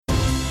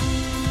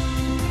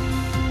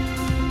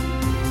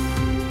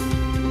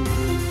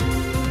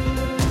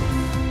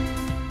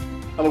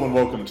Hello and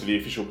welcome to the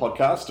official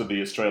podcast of the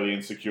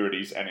Australian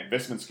Securities and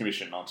Investments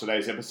Commission. On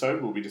today's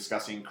episode, we'll be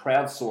discussing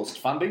crowdsourced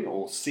funding,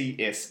 or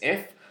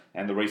CSF,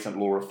 and the recent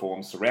law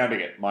reforms surrounding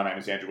it. My name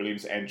is Andrew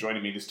Williams, and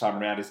joining me this time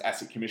around is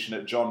ASIC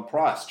Commissioner John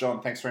Price. John,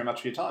 thanks very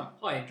much for your time.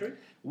 Hi, Andrew.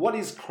 What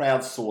is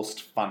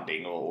crowdsourced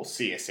funding, or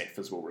CSF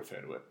as we'll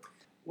refer to it?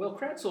 Well,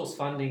 crowdsourced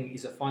funding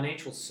is a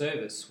financial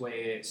service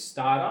where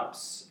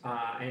startups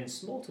and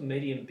small to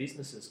medium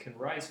businesses can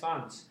raise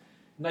funds.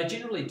 And they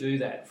generally do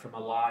that from a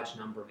large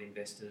number of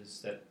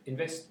investors that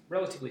invest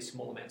relatively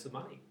small amounts of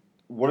money.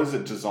 What is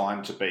it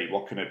designed to be?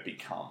 What can it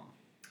become?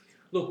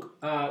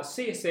 Look,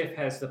 CSF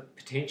has the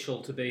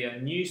potential to be a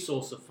new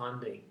source of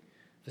funding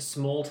for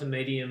small to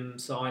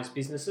medium-sized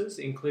businesses,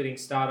 including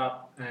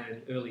startup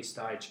and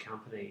early-stage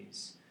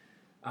companies.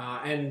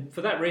 And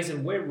for that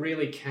reason, we're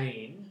really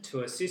keen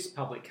to assist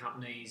public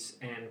companies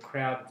and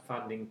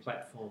crowdfunding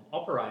platform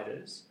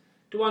operators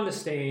to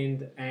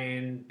understand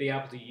and be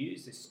able to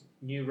use this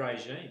new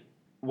regime.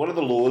 What are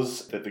the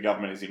laws that the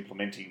government is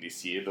implementing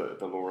this year,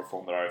 the law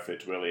reform that I referred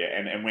to earlier,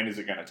 and when is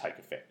it going to take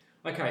effect?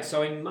 Okay,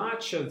 so in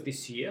March of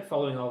this year,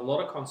 following a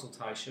lot of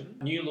consultation,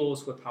 new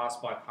laws were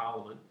passed by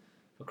Parliament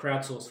for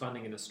crowdsourced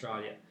funding in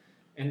Australia.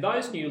 And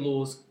those new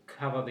laws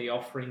cover the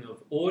offering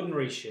of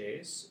ordinary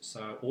shares,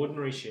 so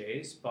ordinary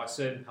shares by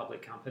certain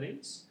public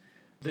companies.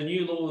 The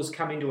new laws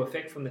come into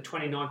effect from the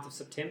 29th of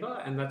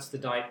September, and that's the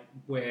date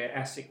where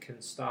ASIC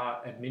can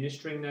start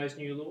administering those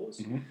new laws.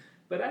 Mm-hmm.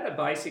 But at a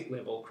basic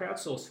level,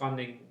 crowdsourced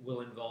funding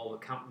will involve a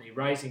company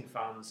raising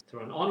funds through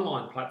an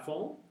online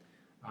platform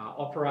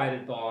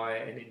operated by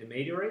an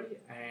intermediary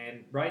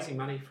and raising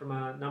money from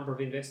a number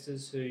of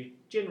investors who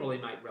generally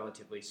make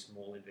relatively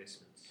small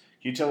investments.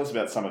 Can you tell us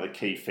about some of the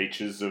key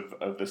features of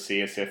the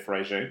CSF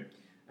regime?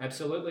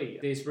 Absolutely.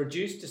 There's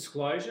reduced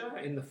disclosure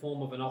in the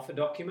form of an offer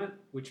document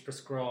which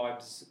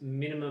prescribes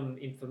minimum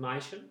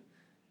information,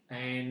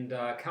 and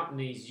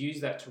companies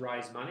use that to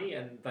raise money,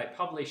 and they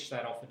publish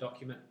that offer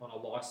document on a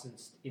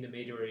licensed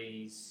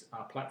intermediaries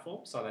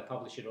platform, so they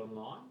publish it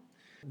online.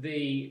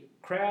 The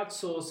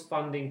crowdsourced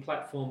funding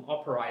platform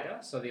operator,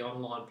 so the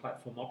online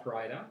platform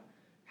operator,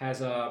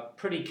 has a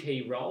pretty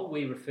key role.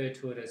 We refer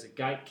to it as a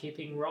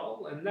gatekeeping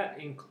role, and that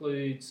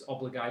includes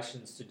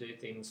obligations to do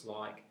things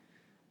like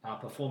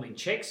performing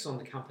checks on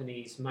the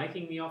companies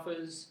making the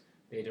offers,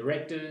 their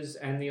directors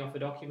and the offer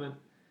document.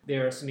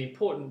 There are some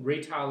important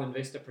retail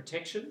investor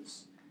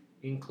protections,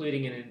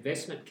 including an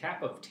investment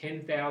cap of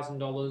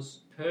 $10,000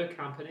 per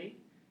company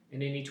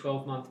in any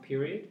 12-month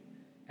period,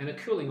 and a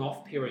cooling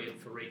off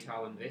period for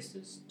retail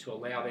investors to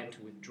allow them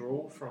to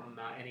withdraw from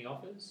any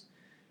offers.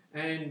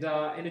 And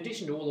in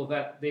addition to all of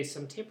that, there's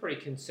some temporary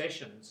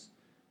concessions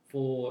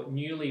for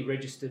newly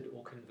registered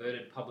or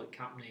converted public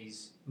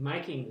companies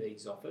making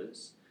these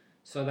offers,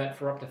 so that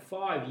for up to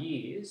 5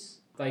 years,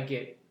 they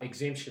get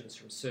exemptions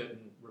from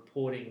certain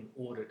reporting,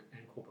 audit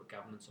and corporate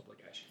governance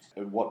obligations.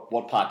 And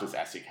what part does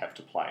ASIC have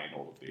to play in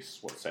all of this?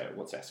 What's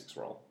ASIC's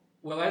role?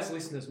 Well, as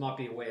listeners might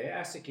be aware,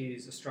 ASIC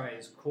is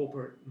Australia's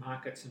corporate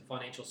markets and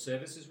financial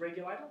services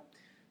regulator.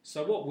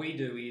 So what we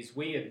do is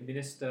we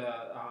administer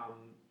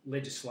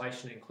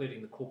legislation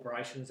including the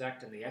Corporations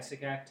Act and the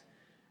ASIC Act,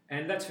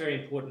 and that's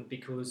very important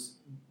because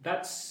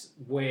that's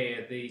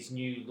where these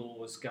new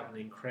laws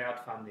governing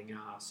crowdfunding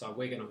are. So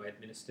we're going to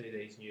administer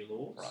these new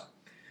laws. Right.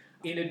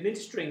 In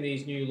administering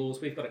these new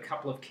laws, we've got a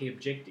couple of key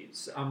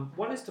objectives.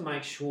 One is to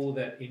make sure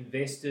that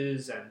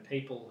investors and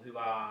people who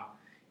are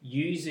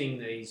using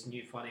these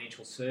new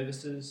financial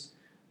services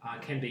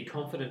can be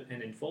confident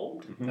and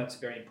informed. Mm-hmm. That's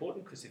very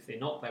important because if they're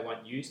not, they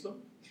won't use them.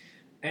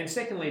 And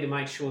secondly, to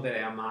make sure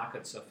that our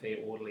markets are fair,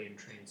 orderly and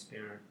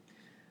transparent.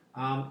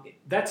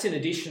 That's in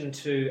addition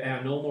to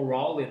our normal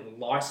role in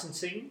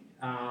licensing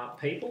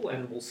people,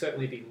 and we'll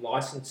certainly be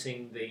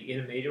licensing the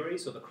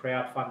intermediaries or the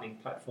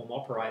crowdfunding platform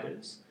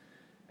operators,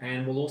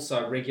 and we'll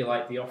also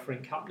regulate the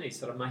offering companies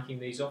that are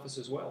making these offers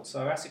as well. So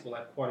ASIC will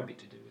have quite a bit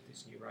to do with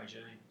this new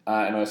regime.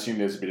 And I assume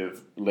there's a bit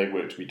of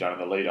legwork to be done in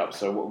the lead up.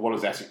 So what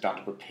has ASIC done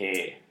to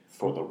prepare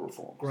for the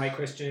reform? Great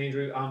question,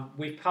 Andrew.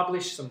 We've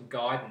published some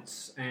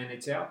guidance and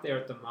it's out there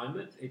at the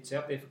moment. It's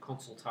out there for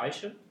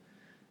consultation.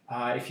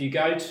 If you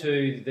go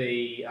to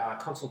the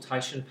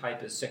consultation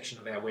papers section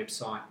of our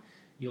website,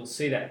 you'll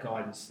see that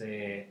guidance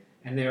there.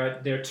 And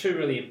there are two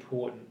really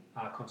important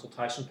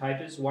consultation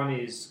papers. One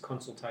is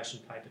consultation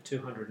paper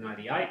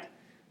 288,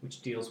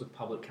 which deals with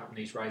public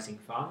companies raising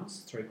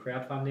funds through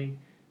crowdfunding,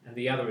 and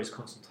the other is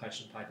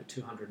consultation paper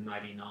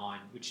 289,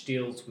 which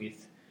deals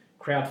with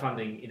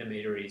crowdfunding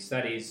intermediaries,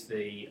 that is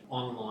the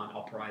online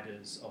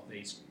operators of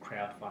these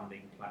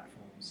crowdfunding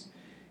platforms.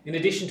 In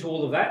addition to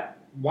all of that,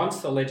 once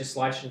the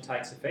legislation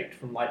takes effect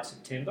from late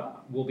September,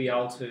 we'll be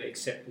able to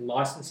accept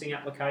licensing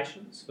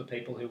applications for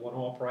people who want to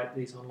operate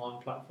these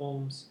online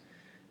platforms.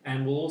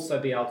 And we'll also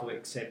be able to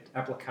accept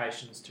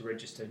applications to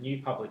register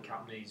new public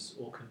companies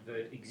or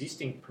convert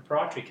existing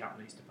proprietary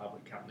companies to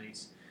public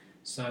companies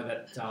so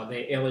that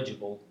they're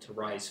eligible to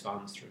raise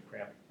funds through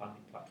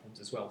crowdfunding platforms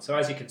as well. So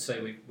as you can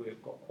see,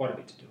 we've got quite a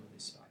bit to do in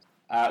this space.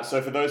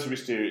 So for those who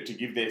wish to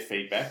give their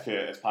feedback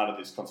as part of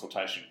this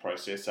consultation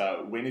process,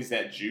 when is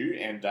that due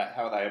and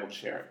how are they able to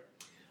share it?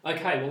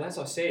 Okay, well, as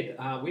I said,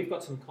 we've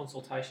got some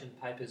consultation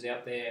papers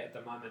out there at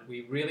the moment.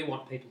 We really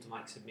want people to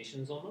make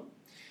submissions on them.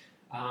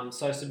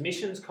 So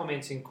submissions,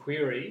 comments and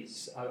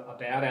queries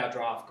about our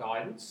draft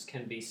guidance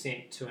can be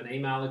sent to an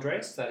email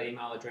address. That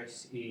email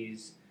address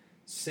is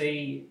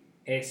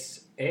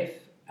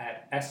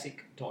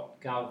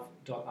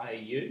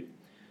csf@asic.gov.au.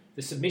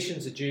 The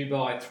submissions are due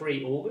by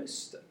 3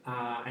 August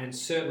and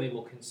certainly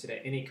we'll consider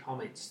any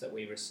comments that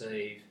we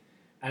receive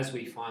as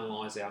we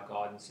finalise our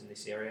guidance in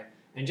this area.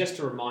 And just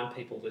to remind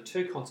people, the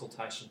 2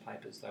 consultation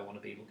papers they want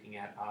to be looking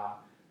at are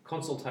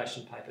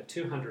Consultation Paper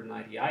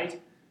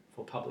 288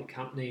 for public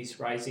companies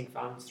raising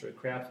funds through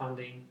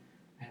crowdfunding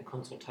and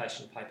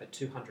Consultation Paper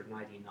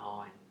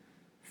 289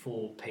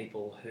 for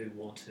people who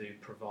want to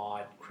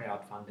provide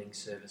crowdfunding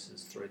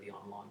services through the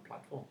online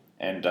platform.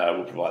 And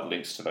we'll provide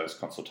links to those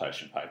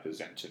consultation papers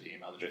and to the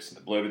email address in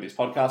the blurb of this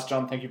podcast.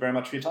 John, thank you very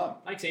much for your time.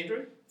 Thanks,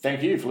 Andrew.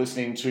 Thank you for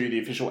listening to the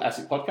official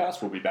ASIC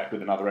podcast. We'll be back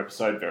with another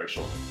episode very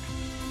shortly.